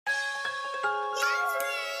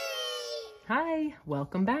Hi,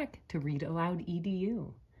 welcome back to Read Aloud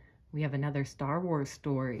EDU. We have another Star Wars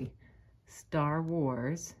story. Star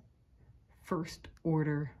Wars First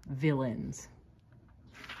Order Villains.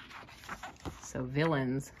 So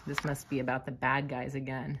villains, this must be about the bad guys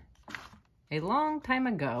again. A long time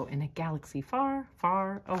ago in a galaxy far,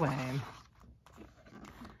 far away.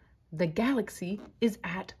 The galaxy is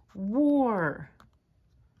at war.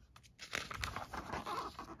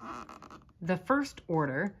 The First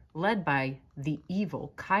Order, led by the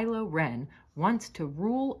evil Kylo Ren, wants to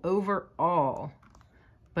rule over all.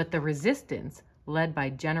 But the Resistance, led by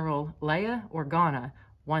General Leia Organa,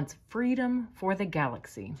 wants freedom for the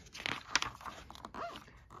galaxy.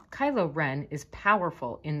 Kylo Ren is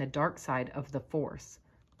powerful in the dark side of the Force.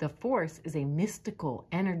 The Force is a mystical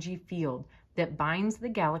energy field that binds the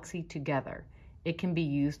galaxy together. It can be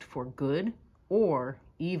used for good or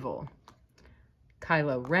evil.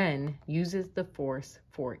 Kylo Ren uses the Force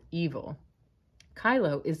for evil.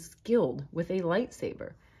 Kylo is skilled with a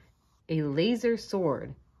lightsaber, a laser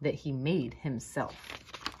sword that he made himself.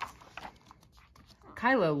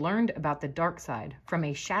 Kylo learned about the dark side from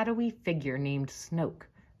a shadowy figure named Snoke.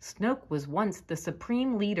 Snoke was once the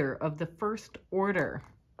supreme leader of the First Order.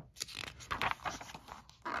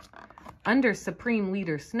 Under Supreme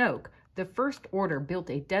Leader Snoke, the First Order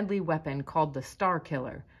built a deadly weapon called the Star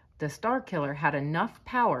Killer. The Star Killer had enough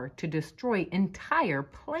power to destroy entire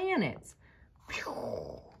planets.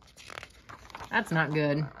 Phew. That's not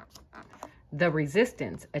good. The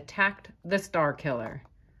Resistance attacked the Star Killer.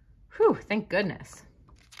 Whew, thank goodness.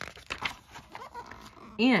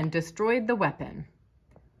 And destroyed the weapon.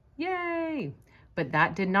 Yay! But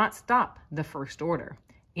that did not stop the First Order.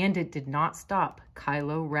 And it did not stop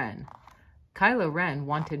Kylo Ren. Kylo Ren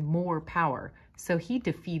wanted more power, so he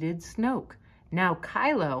defeated Snoke. Now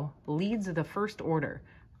Kylo leads the First Order.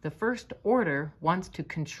 The First Order wants to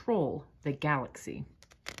control the galaxy.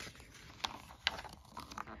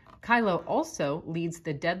 Kylo also leads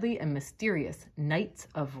the deadly and mysterious Knights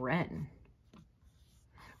of Ren.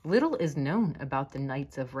 Little is known about the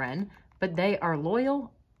Knights of Ren, but they are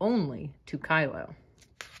loyal only to Kylo.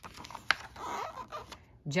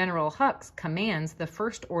 General Hux commands the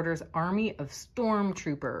First Order's army of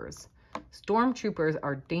stormtroopers. Stormtroopers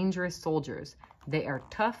are dangerous soldiers. They are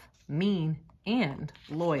tough, mean, and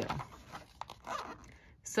loyal.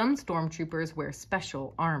 Some stormtroopers wear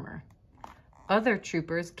special armor. Other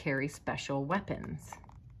troopers carry special weapons.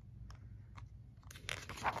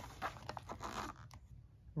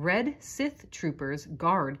 Red Sith troopers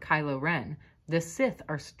guard Kylo Ren. The Sith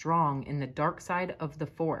are strong in the dark side of the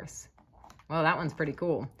Force. Well, that one's pretty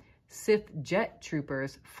cool. Sith jet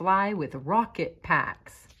troopers fly with rocket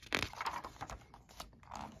packs.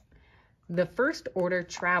 The First Order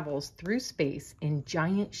travels through space in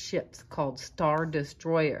giant ships called Star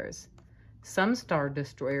Destroyers. Some Star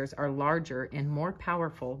Destroyers are larger and more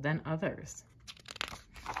powerful than others.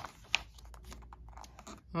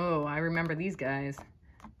 Oh, I remember these guys.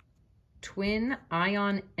 Twin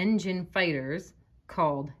ion engine fighters,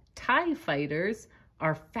 called TIE fighters,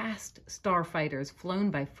 are fast starfighters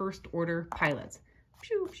flown by First Order pilots.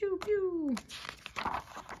 Pew, pew, pew.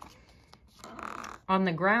 On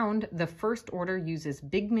the ground, the First Order uses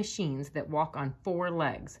big machines that walk on 4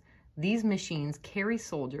 legs. These machines carry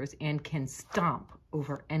soldiers and can stomp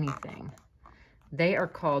over anything. They are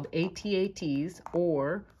called AT-ATs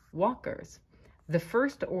or walkers. The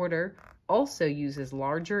First Order also uses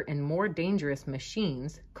larger and more dangerous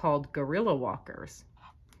machines called guerrilla walkers.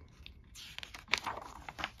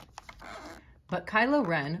 But Kylo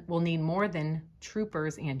Ren will need more than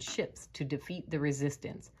troopers and ships to defeat the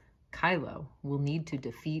Resistance. Kylo will need to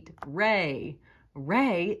defeat Rey.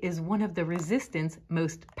 Rey is one of the Resistance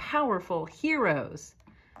most powerful heroes.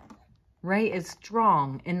 Rey is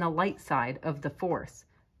strong in the light side of the Force.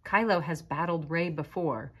 Kylo has battled Rey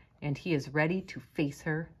before, and he is ready to face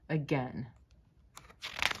her again.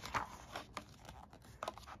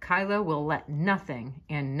 Kylo will let nothing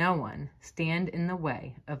and no one stand in the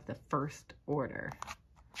way of the First Order.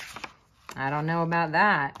 I don't know about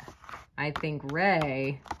that. I think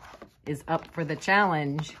Rey is up for the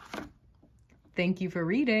challenge. Thank you for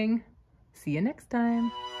reading. See you next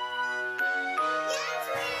time.